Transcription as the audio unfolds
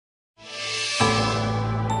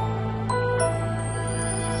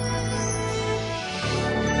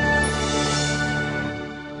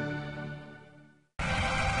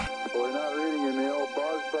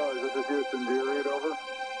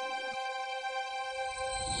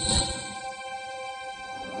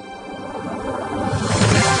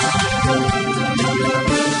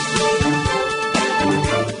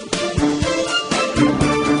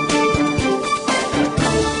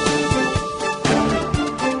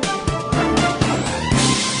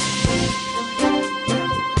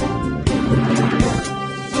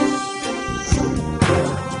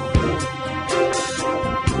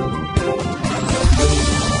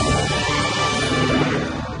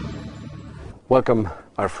Welcome,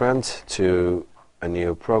 our friends, to a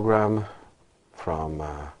new program from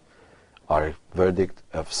our Verdict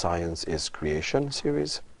of Science is Creation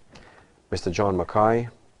series. Mr. John Mackay,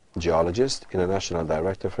 geologist, International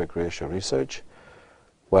Director for Creation Research.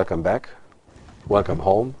 Welcome back. Welcome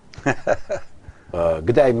home.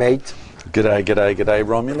 Good day, mate. G'day,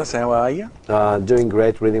 Romulus. How are you? Doing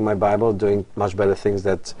great, reading my Bible, doing much better things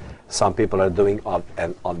that some people are doing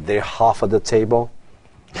on their half of the table.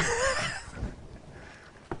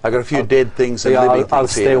 I got a few dead things and living I'll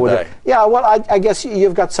things stay here with today. it. Yeah, well, I guess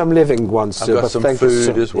you've got some living ones I've too. got but some thank you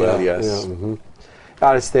food so, as well, yes.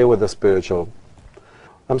 I'll stay with the spiritual.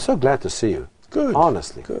 I'm so glad to see you. Good.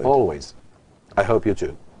 Honestly, Good. Always. I hope you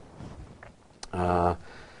too.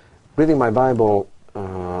 Reading my Bible,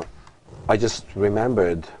 I just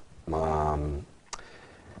remembered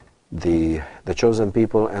the chosen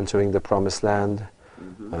people entering the promised land.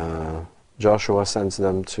 Joshua sends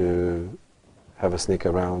them to have a sneak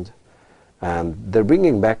around, and they're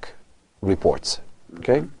bringing back reports.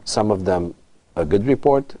 Okay, some of them a good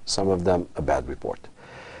report, some of them a bad report.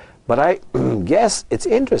 But I guess it's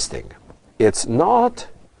interesting. It's not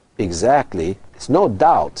exactly, it's no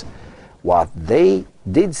doubt what they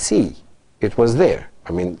did see. It was there.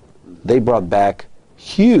 I mean, they brought back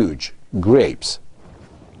huge grapes.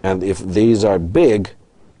 And if these are big,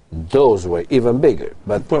 those were even bigger.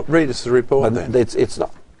 But Well, read us the report then. it's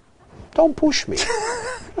not. Don't push me.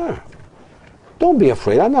 Don't be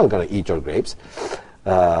afraid. I'm not going to eat your grapes.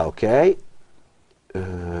 Okay.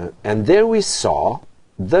 And there we saw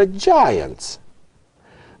the giants,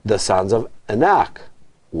 the sons of Anak,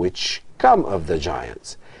 which come of the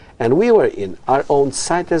giants. And we were in our own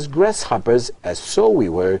sight as grasshoppers, as so we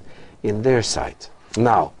were in their sight.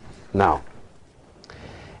 Now,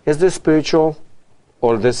 is this spiritual,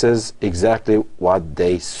 or this is exactly what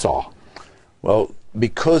they saw? Well,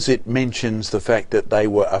 because it mentions the fact that they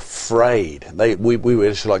were afraid. We were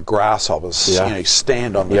just like grasshoppers, Yeah.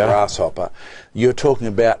 stand on the Yeah. grasshopper. You're talking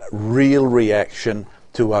about real reaction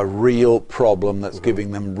to a real problem that's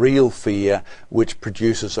giving them real fear, which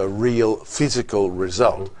produces a real physical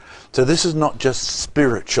result. So this is not just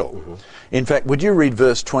spiritual. In fact, would you read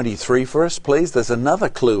verse 23 for us, please? There's another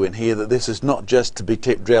clue in here that this is not just to be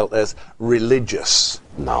dealt as religious.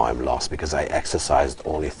 Now I'm lost because I exercised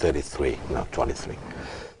only 33, not 23.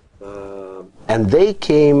 And they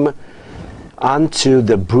came unto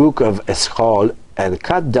the brook of Eschol and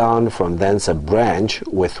cut down from thence a branch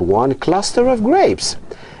with one cluster of grapes.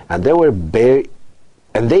 And they were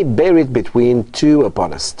they buried between two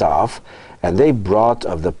upon a staff, and they brought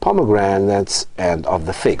of the pomegranates and of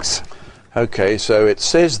the figs. Okay, so it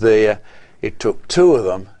says there, it took two of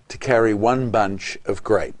them to carry one bunch of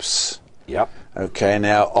grapes. Yep. Okay,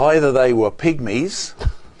 now either they were pygmies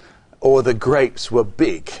or the grapes were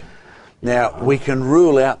big. Now, we can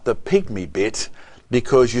rule out the pygmy bit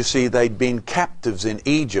because, you see, they'd been captives in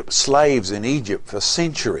Egypt, slaves in Egypt for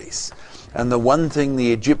centuries. And the one thing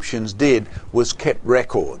the Egyptians did was kept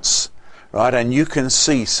records. Right, and you can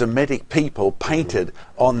see Semitic people painted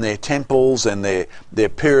on their temples and their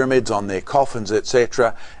pyramids, on their coffins,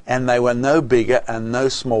 etc., and they were no bigger and no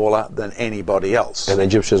smaller than anybody else. And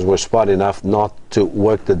Egyptians were smart enough not to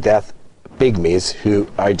work to death pygmies, who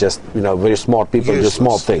are just, very smart people, do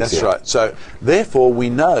small things. That's right. So therefore we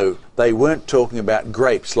know they weren't talking about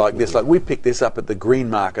grapes like this. Like we picked this up at the green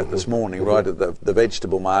market this morning, right, at the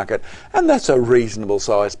vegetable market, and that's a reasonable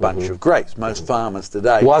sized bunch of grapes. Most farmers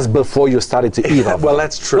today... Was before you started to eat them. Well,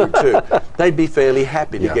 that's true too. They'd be fairly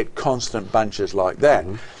happy to get constant bunches like that.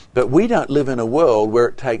 But we don't live in a world where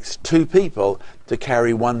it takes two people to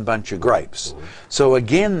carry one bunch of grapes. So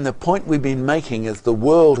again, the point we've been making is the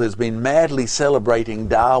world has been madly celebrating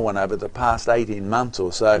Darwin over the past 18 months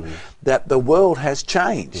or so, that the world has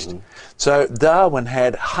changed. So Darwin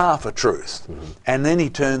had half a truth, and then he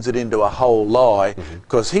turns it into a whole lie,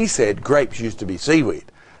 because he said grapes used to be seaweed.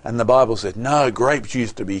 And the Bible said, no, grapes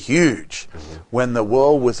used to be huge. When the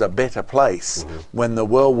world was a better place, when the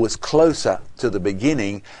world was closer to the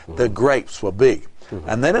beginning, the grapes were big.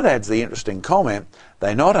 And then it adds the interesting comment,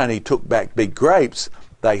 they not only took back big grapes,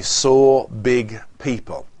 they saw big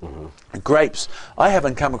people. Grapes, I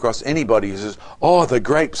haven't come across anybody who says, oh, the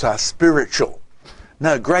grapes are spiritual.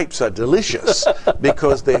 No, grapes are delicious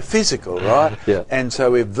because they're physical, right? Yeah. And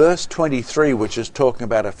so if verse 23, which is talking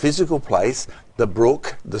about a physical place, the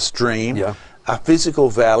brook, the stream, a physical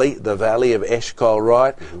valley, the valley of Eshcol,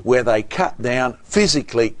 right, where they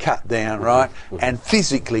physically cut down, right, and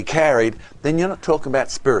physically carried, then you're not talking about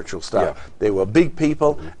spiritual stuff. There were big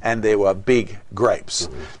people and there were big grapes.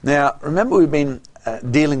 Now, remember we've been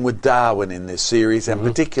dealing with Darwin in this series, and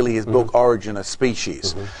particularly his book Origin of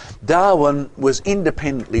Species. Darwin was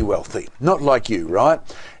independently wealthy, not like you, right?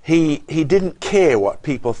 He didn't care what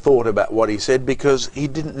people thought about what he said because he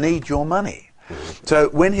didn't need your money. So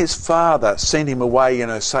when his father sent him away, you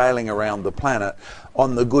know, sailing around the planet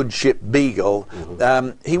on the good ship Beagle,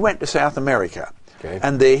 he went to South America. Okay.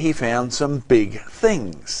 And there he found some big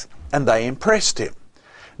things, and they impressed him.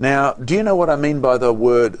 Now, do you know what I mean by the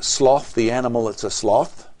word sloth, the animal that's a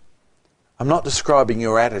sloth? I'm not describing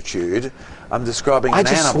your attitude. I'm describing an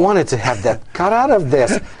animal. I just wanted to have that cut out of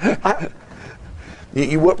this.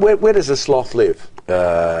 Where does a sloth live?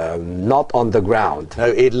 Not on the ground. No,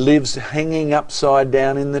 it lives hanging upside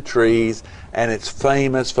down in the trees, and it's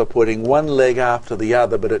famous for putting one leg after the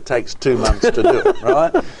other, but it takes 2 months to do it,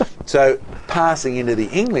 right? So passing into the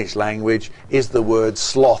English language is the word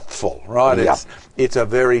slothful, right? Yep. It's a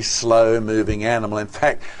very slow-moving animal. In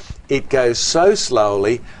fact, it goes so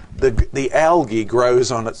slowly, the algae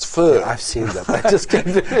grows on its fur. Yeah, I've seen that. I just can't.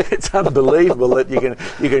 It's unbelievable that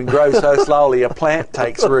you can grow so slowly a plant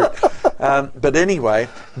takes root. But anyway,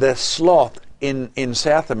 the sloth in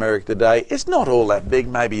South America today is not all that big,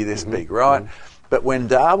 maybe this big, right? But when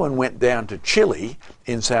Darwin went down to Chile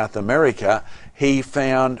in South America, he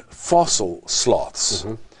found fossil sloths.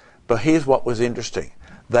 But here's what was interesting.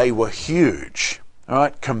 They were huge. All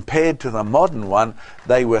right, compared to the modern one,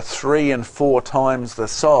 they were 3 and 4 times the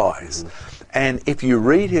size. And if you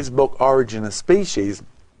read his book, Origin of Species,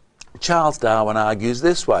 Charles Darwin argues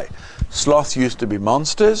this way. Sloths used to be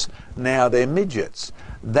monsters, now they're midgets.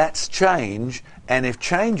 That's change, and if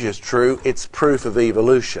change is true, it's proof of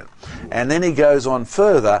evolution. And then he goes on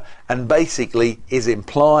further and basically is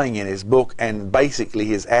implying in his book, and basically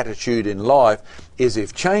his attitude in life, is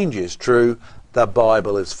if change is true, the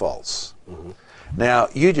Bible is false. Now,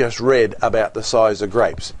 you just read about the size of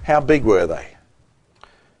grapes. How big were they?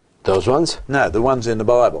 Those ones? No, the ones in the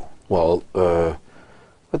Bible. Well,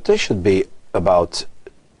 but they should be about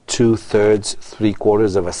 2/3,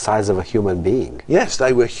 3/4 of the size of a human being. Yes,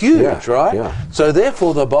 they were huge, right? Yeah. So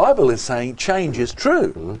therefore the Bible is saying change is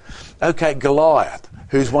true. Okay, Goliath,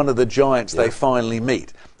 who's one of the giants they finally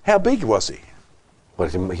meet. How big was he? Well,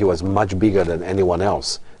 he was much bigger than anyone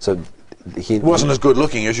else. So he wasn't as good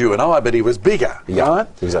looking as you and I, but he was bigger, right?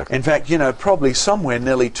 Exactly. In fact, you know, probably somewhere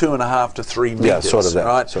nearly 2.5 to 3 meters, Yeah, sort of that,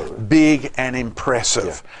 right? sort of. Big and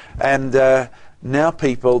impressive. And now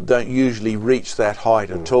people don't usually reach that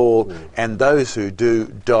height at all, and those who do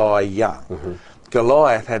die young.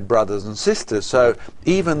 Goliath had brothers and sisters, so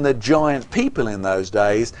even the giant people in those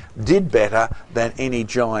days did better than any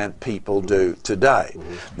giant people do today.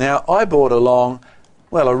 Now, I brought along,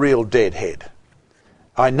 well, a real deadhead.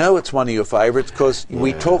 I know it's one of your favourites because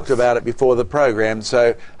we talked about it before the program,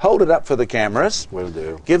 so hold it up for the cameras. Will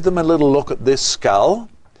do. Give them a little look at this skull.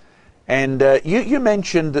 And you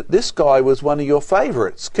mentioned that this guy was one of your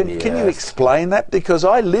favourites. Can you explain that? Because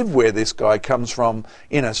I live where this guy comes from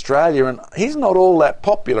in Australia, and he's not all that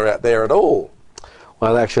popular out there at all.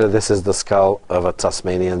 Well, actually, this is the skull of a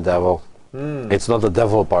Tasmanian devil. It's not the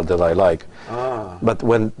devil part that I like. But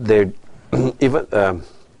when they're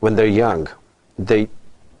when they're young, they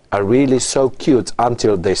are really so cute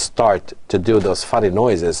until they start to do those funny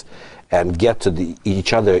noises and get to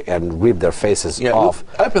each other and rip their faces off.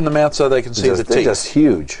 Look, open the mouth so they can see the teeth. They're just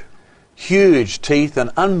huge. Huge teeth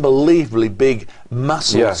and unbelievably big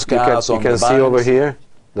muscle scars on the bones. You can see over here,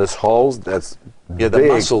 there's holes. That's the big.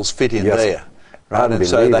 muscles fit in there. Right? And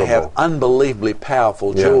so they have unbelievably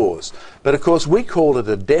powerful jaws. But of course we call it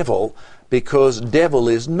a devil because devil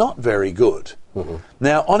is not very good.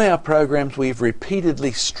 Now, on our programs, we've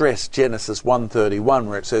repeatedly stressed Genesis 1:31,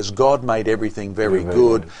 where it says God made everything very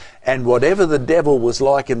good, and whatever the devil was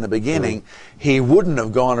like in the beginning, he wouldn't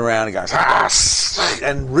have gone around and going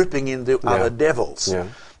and ripping into other devils.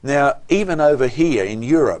 Now, even over here in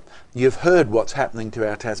Europe, you've heard what's happening to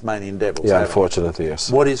our Tasmanian devils. Yeah, unfortunately, yes.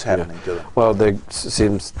 What is happening to them? Well, they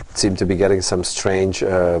seem to be getting some strange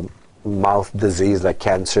mouth disease like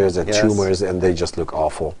cancers and tumors, and they just look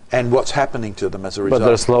awful. And what's happening to them as a result? But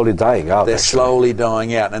they're slowly dying out. They're slowly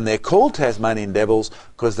dying out, and they're called Tasmanian devils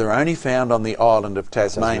because they're only found on the island of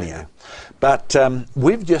Tasmania. But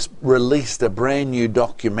we've just released a brand new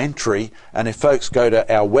documentary, and if folks go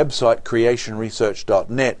to our website,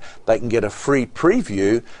 creationresearch.net, they can get a free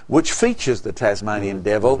preview which features the Tasmanian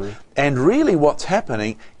devil. And really what's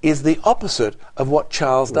happening is the opposite of what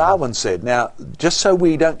Charles Darwin said. Now, just so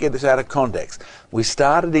we don't get this out of context, we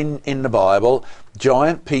started in the Bible,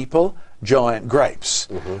 giant people, giant grapes.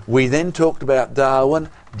 We then talked about Darwin,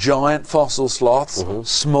 giant fossil sloths,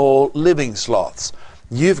 small living sloths.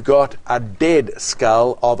 you've got a dead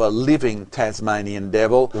skull of a living Tasmanian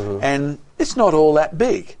devil, and it's not all that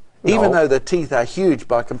big, even though the teeth are huge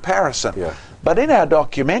by comparison. Yeah. But in our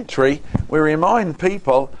documentary, we remind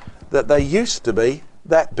people that they used to be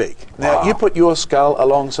that big. Now, you put your skull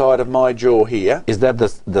alongside of my jaw here. Is that the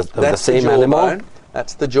same the animal? jawbone.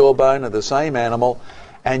 That's the jawbone of the same animal,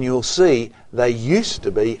 and you'll see they used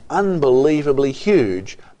to be unbelievably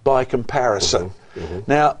huge by comparison.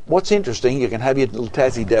 Now, what's interesting, you can have your little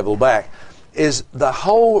Tassie devil back, is the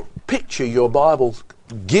whole picture your Bible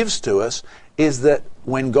gives to us is that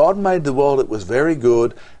when God made the world, it was very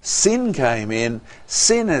good. Sin came in.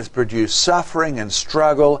 Sin has produced suffering and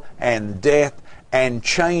struggle and death, and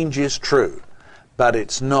change is true. But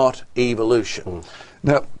it's not evolution.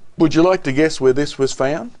 Now, would you like to guess where this was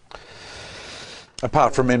found?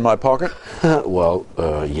 Apart from in my pocket? Well,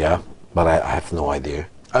 yeah, but I have no idea.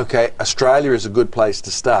 Okay, Australia is a good place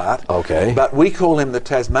to start. Okay. But we call him the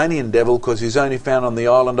Tasmanian devil because he's only found on the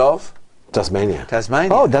island of Tasmania.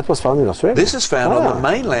 Tasmania. Oh, that was found in Australia. This is found on the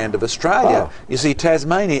mainland of Australia. You see,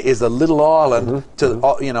 Tasmania is a little island to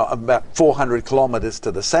about 400 kilometres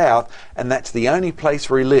to the south, and that's the only place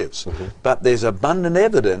where he lives. But there's abundant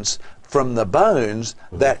evidence from the bones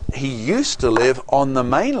that he used to live on the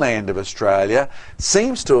mainland of Australia,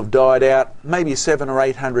 seems to have died out maybe 700 or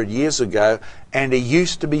 800 years ago, and he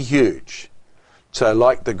used to be huge. So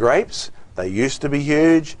like the grapes, they used to be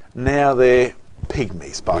huge, now they're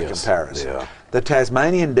pygmies by comparison. Yeah. The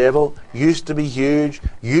Tasmanian devil used to be huge,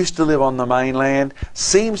 used to live on the mainland,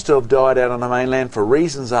 seems to have died out on the mainland for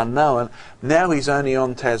reasons unknown. Now he's only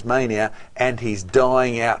on Tasmania and he's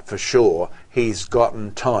dying out for sure. He's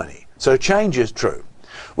gotten tiny. So change is true.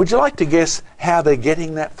 Would you like to guess how they're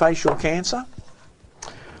getting that facial cancer?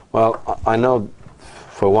 Well, I know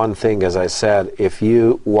for one thing, as I said, if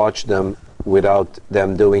you watch them without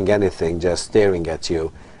them doing anything, just staring at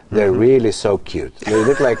you, they're really so cute. They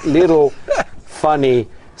look like little, funny,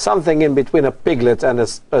 something in between a piglet and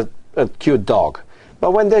a cute dog.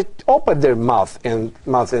 But when they open their mouth and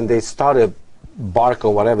they start to bark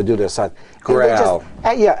or whatever, do their side, growl.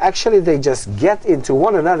 Actually they just get into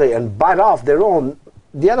one another and bite off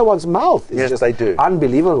the other one's mouth. It's just they do.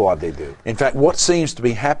 Unbelievable what they do. In fact, what seems to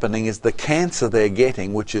be happening is the cancer they're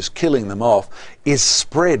getting, which is killing them off, is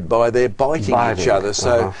spread by their biting each other.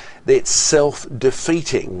 So it's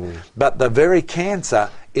self-defeating. But the very cancer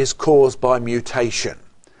is caused by mutation.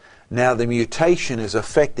 Now the mutation is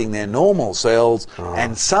affecting their normal cells,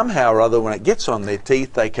 and somehow or other when it gets on their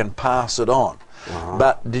teeth, they can pass it on.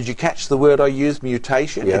 But did you catch the word I used,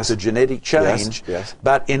 mutation? Yes. It's a genetic change. Yes.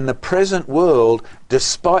 But in the present world,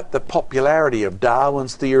 despite the popularity of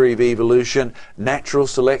Darwin's theory of evolution, natural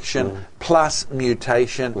selection plus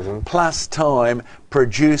mutation plus time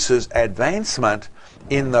produces advancement,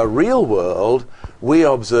 in the real world we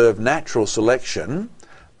observe natural selection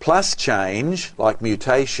plus change, like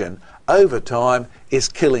mutation, over time is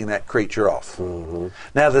killing that creature off.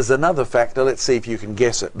 Now there's another factor, let's see if you can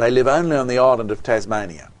guess it. They live only on the island of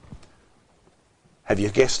Tasmania. Have you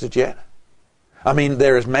guessed it yet? I mean,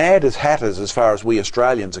 they're as mad as hatters as far as we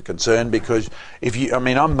Australians are concerned, because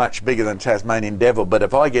I'm much bigger than Tasmanian devil, but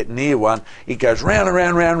if I get near one, it goes round and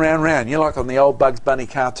round, round, round, round. You're like on the old Bugs Bunny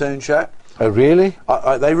cartoon show. Oh, really?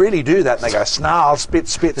 They really do that, and they go snarl, spit,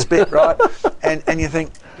 spit, spit, right? And you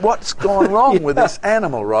think, what's gone wrong with this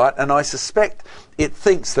animal, right? And I suspect it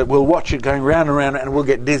thinks that we'll watch it going round and round and we'll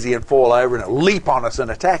get dizzy and fall over and it'll leap on us and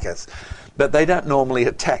attack us. But they don't normally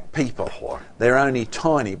attack people. They're only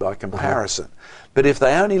tiny by comparison. But if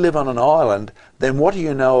they only live on an island, then what do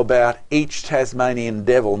you know about each Tasmanian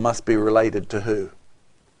devil must be related to who?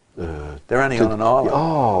 They're only on an island.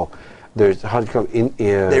 Oh. There's how do you call it?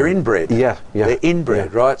 They're inbred. Yeah. They're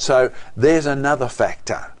inbred, right? So there's another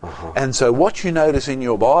factor. And so what you notice in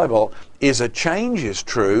your Bible is a change is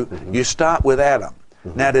true. You start with Adam.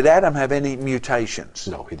 Now, did Adam have any mutations?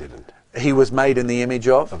 No, he didn't. He was made in the image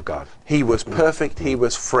of God. He was perfect. He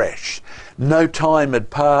was fresh. No time had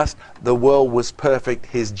passed. The world was perfect.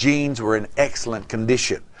 His genes were in excellent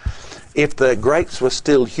condition. If the grapes were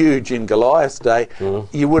still huge in Goliath's day,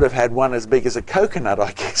 you would have had one as big as a coconut,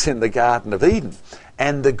 I guess, in the Garden of Eden.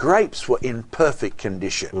 And the grapes were in perfect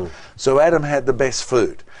condition. So Adam had the best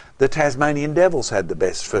food. The Tasmanian devils had the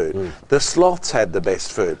best food. The sloths had the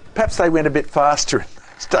best food. Perhaps they went a bit faster in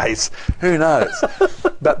those days. Who knows?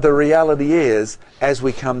 But the reality is, as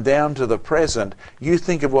we come down to the present, you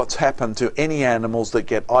think of what's happened to any animals that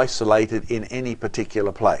get isolated in any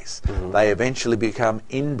particular place. They eventually become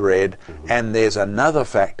inbred, and there's another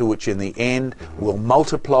factor which in the end will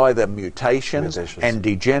multiply the mutations and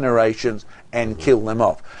degenerations and kill them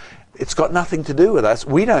off. it's got nothing to do with us.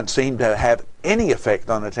 We don't seem to have any effect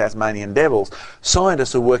on the Tasmanian devils.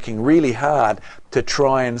 Scientists are working really hard to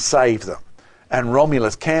try and save them. And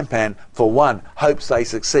Romulus Campan, for one, hopes they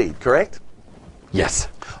succeed, correct? Yes.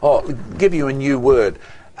 Oh, give you a new word.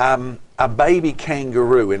 A baby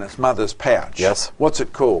kangaroo in its mother's pouch. Yes. What's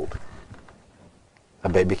it called? A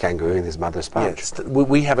baby kangaroo in his mother's pouch. Yes.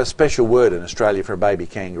 We have a special word in Australia for a baby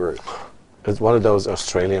kangaroo. It's one of those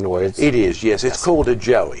Australian words. It is, yes. It's called a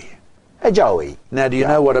joey. A joey. Now, do you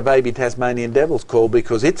know what a baby Tasmanian devil's called?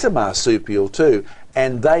 Because it's a marsupial too,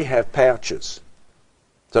 and they have pouches.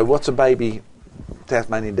 So what's a baby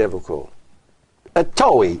Tasmanian devil called? A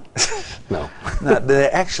toey. No. No,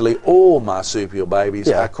 they're actually all marsupial babies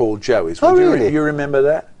are called joeys. Oh, Would really? you remember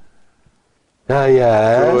that?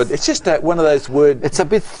 Yes. Good. It's just that one of those words. It's a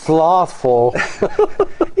bit slothful.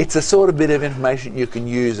 It's a sort of bit of information you can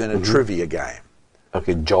use in a trivia game.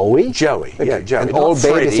 Okay, Joey? Joey, Okay. yeah, Joey. And all Not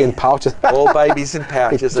babies Freddie. in pouches. All babies in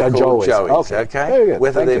pouches are called Joeys, okay? Very good.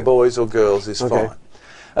 Whether Thank they're you. boys or girls is Okay. fine.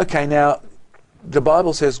 Okay, now, the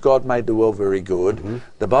Bible says God made the world very good.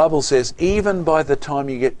 The Bible says even by the time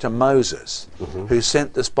you get to Moses, who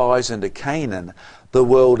sent the spies into Canaan, the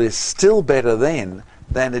world is still better then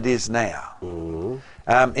than it is now.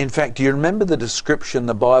 In fact, do you remember the description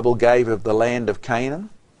the Bible gave of the land of Canaan?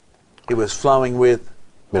 It was flowing with...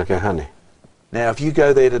 Milk and honey. Now, if you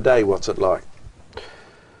go there today, what's it like?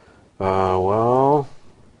 Well,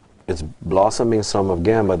 it's blossoming some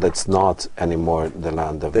again, but that's not anymore the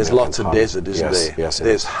land of There's milk lots and of honey. desert, isn't there? Yes, it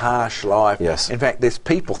there's is. harsh life. Yes. In fact, there's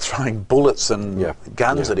people throwing bullets and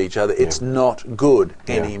guns Yeah. at each other. It's Yeah. not good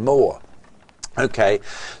Yeah. anymore. Okay,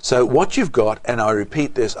 so what you've got, and I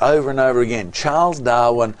repeat this over and over again, Charles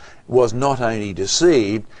Darwin was not only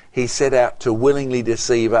deceived, he set out to willingly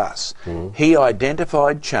deceive us. He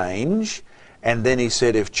identified change, and then he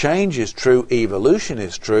said if change is true, evolution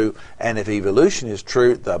is true, and if evolution is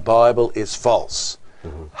true, the Bible is false.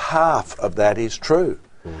 Half of that is true.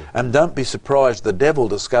 And don't be surprised, the devil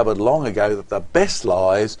discovered long ago that the best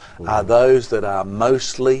lies are those that are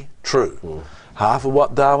mostly true. Half of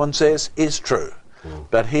what Darwin says is true.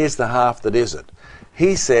 But here's the half that isn't.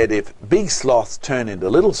 He said if big sloths turn into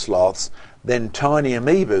little sloths, then tiny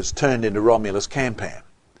amoebas turned into Romulus Campan.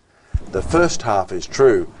 The first half is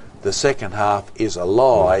true. The second half is a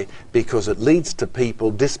lie because it leads to people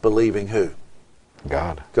disbelieving who?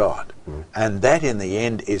 God. God. And that in the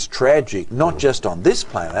end is tragic, not just on this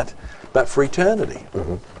planet, but for eternity.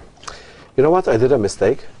 You know what? I did a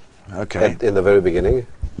mistake Okay. in the very beginning.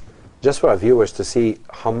 Just for our viewers to see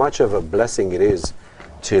how much of a blessing it is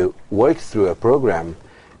to work through a program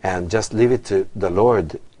and just leave it to the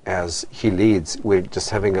Lord as He leads. We're just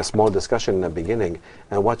having a small discussion in the beginning,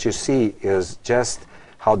 and what you see is just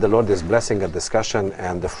how the Lord is blessing a discussion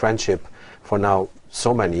and the friendship for now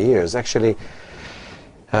so many years. Actually,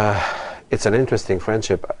 it's an interesting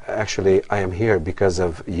friendship. Actually, I am here because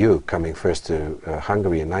of you coming first to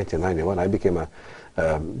Hungary in 1991. I became a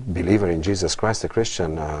believer in Jesus Christ, a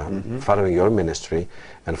Christian, following your ministry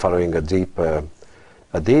and following a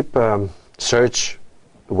deep search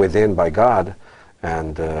within by God,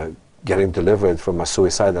 and getting delivered from my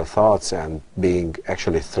suicidal thoughts and being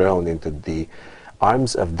actually thrown into the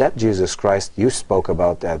arms of that Jesus Christ you spoke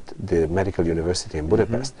about at the medical university in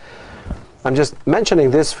Budapest. I'm just mentioning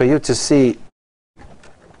this for you to see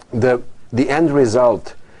the end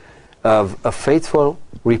result of a faithful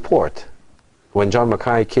report. When John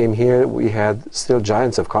Mackay came here, we had still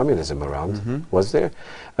giants of communism around, was there?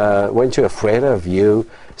 Weren't you afraid of you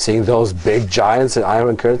seeing those big giants and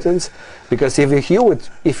iron curtains? Because if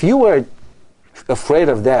you were afraid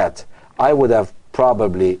of that, I would have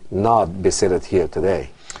probably not been seated here today.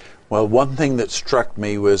 Well, one thing that struck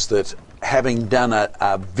me was that having done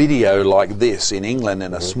a video like this in England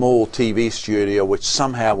in a small TV studio, which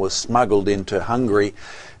somehow was smuggled into Hungary,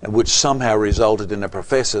 and which somehow resulted in a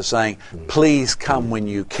professor saying, please come when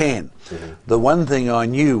you can. The one thing I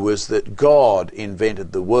knew was that God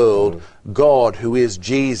invented the world, God, who is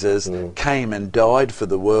Jesus, came and died for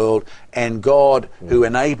the world, and God, who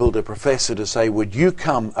enabled a professor to say, would you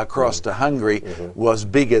come across to Hungary, was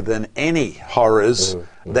bigger than any horrors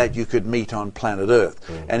that you could meet on planet Earth.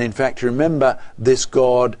 And in fact, remember, this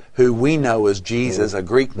God, who we know as Jesus, a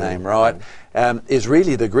Greek name, right, is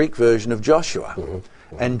really the Greek version of Joshua.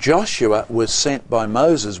 And Joshua was sent by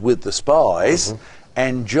Moses with the spies,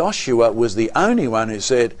 and Joshua was the only one who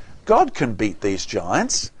said, God can beat these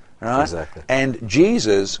giants, right? Exactly. And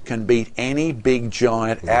Jesus can beat any big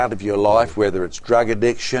giant out of your life, whether it's drug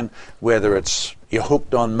addiction, whether it's you're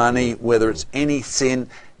hooked on money, whether it's any sin.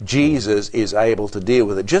 Jesus is able to deal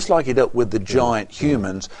with it, just like he dealt with the giant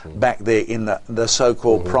humans back there in the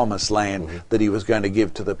so-called promised land that he was going to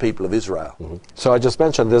give to the people of Israel. So I just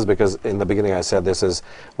mentioned this because in the beginning I said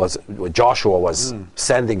Joshua was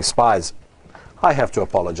sending spies. I have to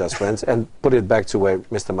apologize, friends, and put it back to where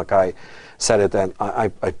Mr. Mackay said it, and I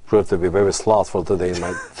proved to be very slothful today in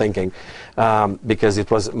my thinking, because it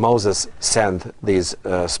was Moses sent these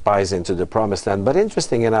spies into the promised land. But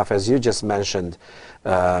interesting enough, as you just mentioned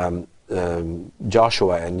Joshua,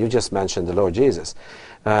 and you just mentioned the Lord Jesus,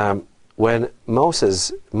 when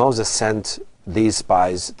Moses sent these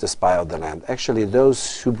spies to spy out the land, actually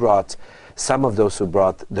some of those who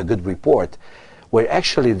brought the good report were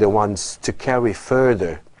actually the ones to carry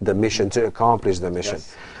further the mission, to accomplish the mission.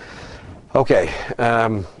 Yes. Okay,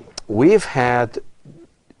 we've had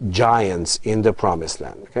giants in the promised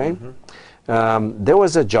land, okay? There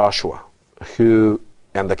was a Joshua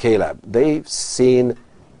and the Caleb. They've seen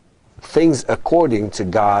things according to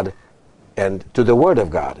God and to the Word of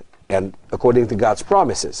God and according to God's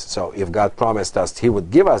promises. So if God promised us he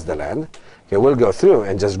would give us the land, okay, we'll go through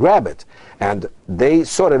and just grab it. And they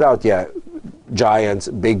sorted out, giants,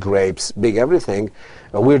 big grapes, big everything.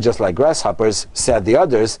 We're just like grasshoppers, said the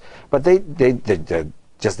others, but they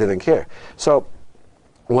just didn't care. So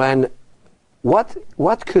what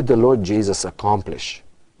could the Lord Jesus accomplish,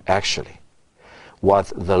 actually,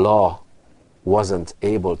 what the law wasn't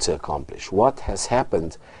able to accomplish? What has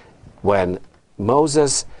happened when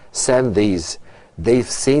Moses sent these? They've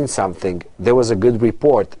seen something. There was a good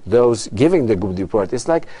report. Those giving the good report. It's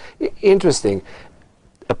like interesting.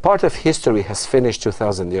 A part of history has finished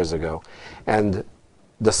 2,000 years ago, and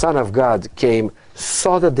the Son of God came,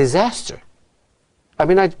 saw the disaster. I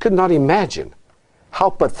mean, I could not imagine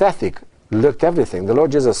how pathetic looked everything. The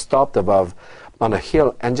Lord Jesus stopped above on a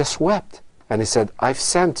hill and just wept. And he said, I've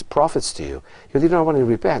sent prophets to you. You did not want to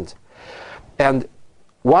repent. And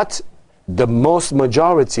what the most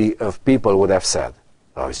majority of people would have said,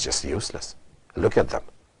 oh, it's just useless. Look at them.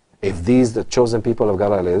 If these, the chosen people of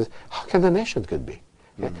God, are leaders, how can the nation could be?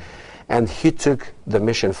 Okay? And he took the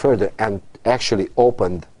mission further and actually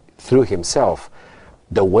opened through himself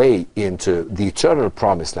the way into the eternal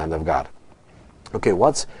promised land of God. Okay,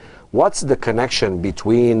 what's the connection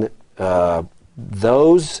between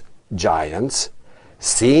those giants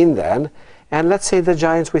seen then and let's say the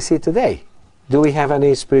giants we see today? Do we have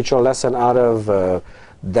any spiritual lesson out of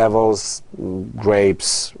devils,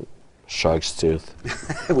 grapes, shark's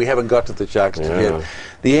tooth? We haven't got to the shark's tooth yet.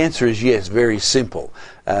 The answer is yes, very simple.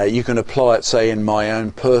 You can apply it, say, in my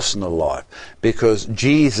own personal life, because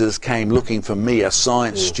Jesus came looking for me, a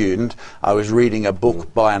science student. I was reading a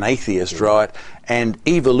book by an atheist, right? And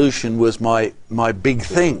evolution was my big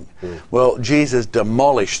thing. Well, Jesus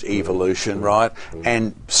demolished evolution, right?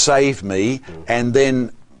 And saved me, and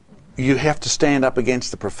then you have to stand up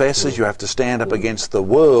against the professors, you have to stand up against the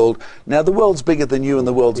world. Now, the world's bigger than you and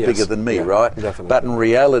the world's bigger than me, right? Definitely. But in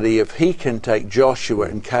reality, if he can take Joshua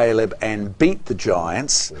and Caleb and beat the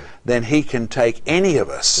giants, then he can take any of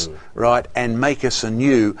us, right, and make us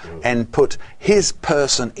anew and put his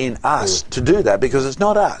person in us to do that, because it's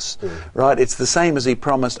not us, right? It's the same as he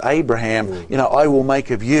promised Abraham, I will make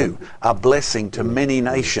of you a blessing to many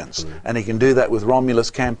nations. And he can do that with Romulus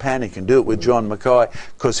Campani, he can do it with John Mackay,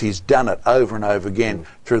 because he's done it over and over again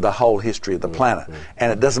through the whole history of the planet.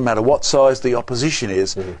 And it doesn't matter what size the opposition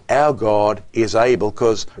is, our God is able,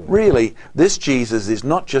 because really this Jesus is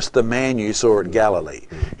not just the man you saw at Galilee.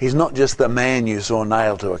 He's not just the man you saw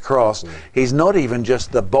nailed to a cross. He's not even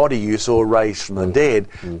just the body you saw raised from the dead,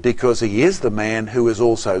 because he is the man who is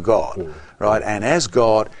also God, right? And as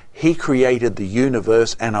God, he created the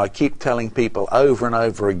universe, and I keep telling people over and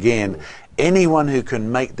over again, anyone who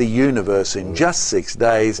can make the universe in just 6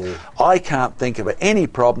 days, I can't think of any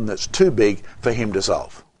problem that's too big for him to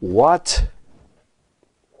solve. What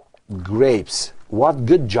grapes, what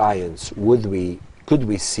good giants could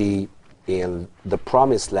we see in the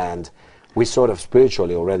promised land? We sort of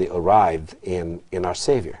spiritually already arrived in our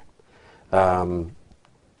Savior.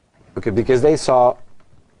 Because they saw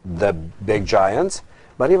the big giants,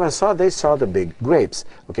 but even they saw the big grapes.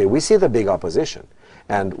 Okay, we see the big opposition.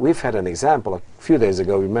 And we've had an example a few days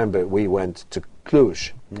ago. Remember, we went to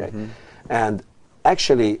Cluj, okay? And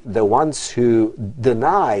actually, the ones who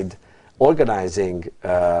denied organizing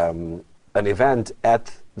an event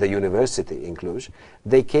at the university in Cluj,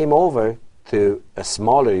 they came over to a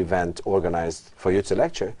smaller event organized for you to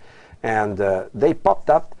lecture, and they popped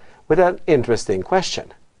up with an interesting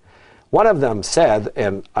question. One of them said,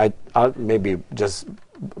 and I'll maybe just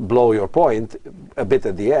blow your point a bit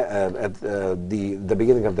at the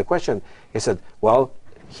beginning of the question. He said, well,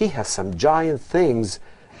 he has some giant things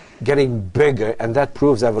getting bigger, and that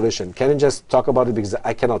proves evolution. Can you just talk about it, because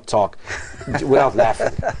I cannot talk without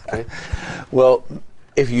laughing. Okay? Well,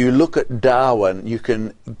 if you look at Darwin, you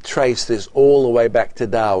can trace this all the way back to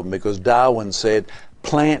Darwin, because Darwin said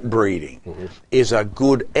plant breeding is a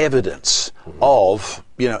good evidence of,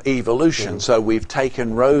 you know, evolution. So we've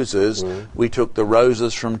taken roses, we took the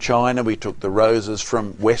roses from China, we took the roses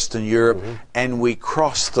from Western Europe, and we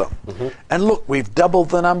crossed them. And look, we've doubled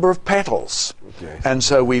the number of petals. And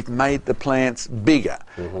so we've made the plants bigger.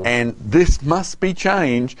 And this must be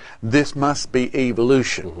change, this must be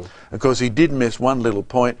evolution. Of course, he did miss one little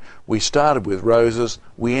point. We started with roses,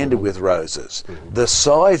 we ended with roses. The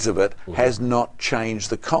size of it has not changed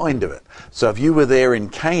the kind of it. So if you were there in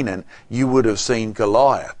Canaan, you would have seen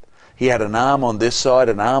Goliath. He had an arm on this side,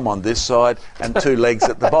 an arm on this side, and two legs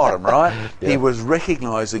at the bottom, right? He was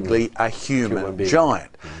recognisably a human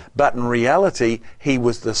giant. But in reality, he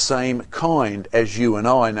was the same kind as you and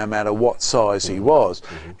I, no matter what size he was.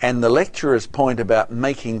 And the lecturer's point about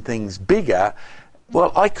making things bigger,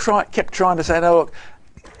 well, I kept trying to say, no, look,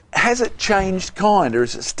 has it changed kind, or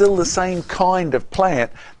is it still the same kind of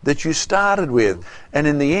plant that you started with? And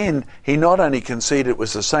in the end, he not only conceded it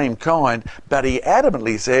was the same kind, but he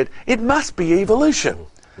adamantly said, it must be evolution.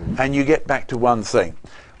 And you get back to one thing.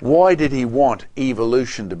 Why did he want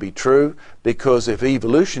evolution to be true? Because if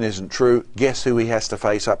evolution isn't true, guess who he has to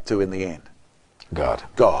face up to in the end? God.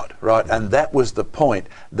 God, right? And that was the point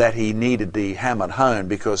that he needed to hammer home,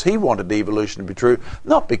 because he wanted evolution to be true,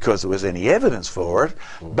 not because there was any evidence for it,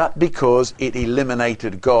 but because it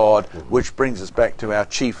eliminated God, which brings us back to our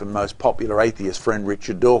chief and most popular atheist friend,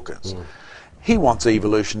 Richard Dawkins. He wants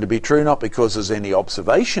evolution to be true, not because there's any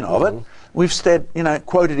observation of it. We've said, you know,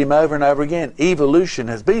 quoted him over and over again. Evolution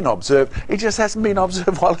has been observed. It just hasn't been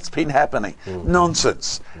observed while it's been happening.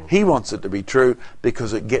 Nonsense. He wants it to be true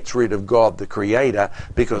because it gets rid of God the Creator,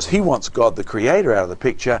 because he wants God the Creator out of the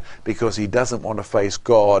picture, because he doesn't want to face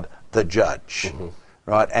God the Judge.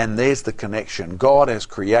 Right? And there's the connection. God as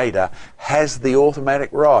Creator has the automatic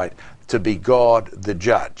right to be God the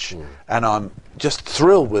Judge. And I'm just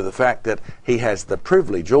thrilled with the fact that he has the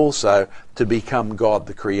privilege also to become God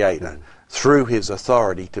the Creator through his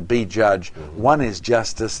authority to be judge. One is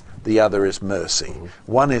justice, the other is mercy.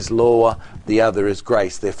 One is law, the other is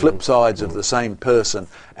grace. They're flip sides of the same person,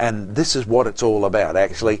 and this is what it's all about,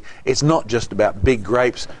 actually. It's not just about big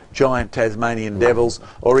grapes, giant Tasmanian devils,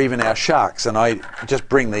 or even our sharks, and I just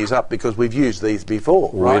bring these up because we've used these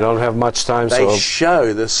before. Right? We don't have much time, they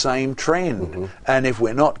show the same trend, and if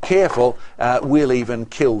we're not careful, we'll even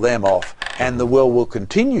kill them off, and the world will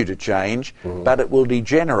continue to change, but it will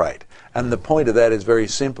degenerate. And the point of that is very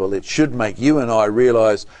simple. It should make you and I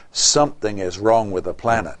realise something is wrong with the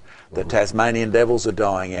planet. The Tasmanian devils are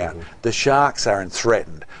dying out. The sharks are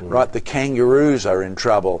threatened. Right? The kangaroos are in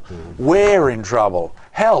trouble. We're in trouble.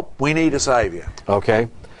 Help. We need a saviour. Okay.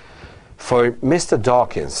 For Mr.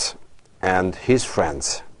 Dawkins and his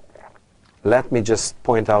friends, let me just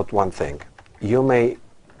point out one thing. You may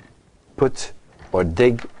put or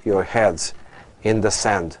dig your heads in the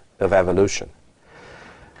sand of evolution,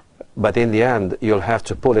 but in the end, you'll have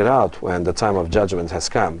to pull it out when the time of judgment has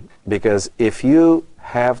come. Because if you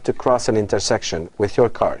have to cross an intersection with your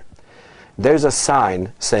car, there's a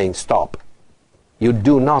sign saying stop. You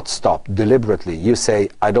do not stop deliberately. You say,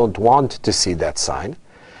 I don't want to see that sign.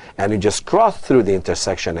 And you just cross through the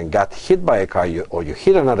intersection and got hit by a car, or you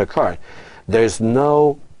hit another car. There's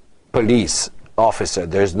no police officer,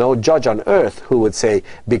 there's no judge on earth who would say,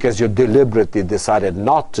 because you deliberately decided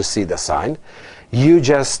not to see the sign, you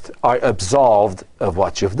just are absolved of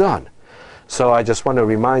what you've done. So I just want to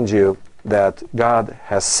remind you that God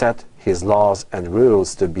has set his laws and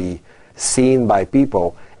rules to be seen by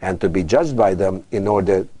people and to be judged by them in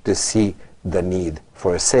order to see the need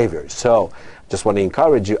for a Savior. So just want to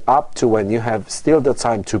encourage you, up to when you have still the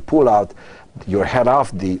time to pull out your head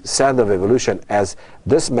off the sand of evolution, as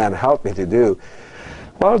this man helped me to do,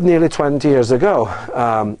 well, nearly 20 years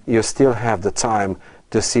ago, you still have the time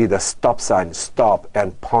to see the stop sign, stop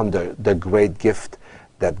and ponder the great gift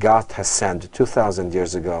that God has sent 2,000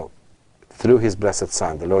 years ago through his blessed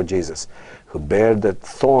Son, the Lord Jesus, who bare the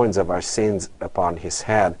thorns of our sins upon his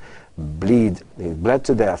head, he bled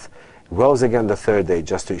to death, rose again the third day,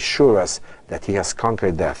 just to assure us that he has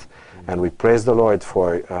conquered death. And we praise the Lord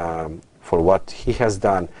for what he has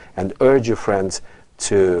done, and urge you, friends,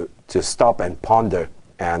 to stop and ponder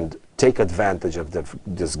and take advantage of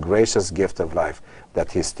this gracious gift of life that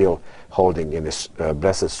he's still holding in his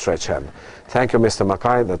blessed stretch hand. Thank you, Mr.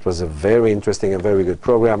 Mackay. That was a very interesting and very good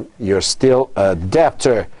program. You're still a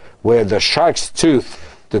debtor with the shark's tooth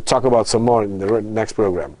to talk about some more in the next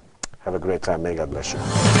program. Have a great time. May God bless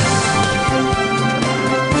you.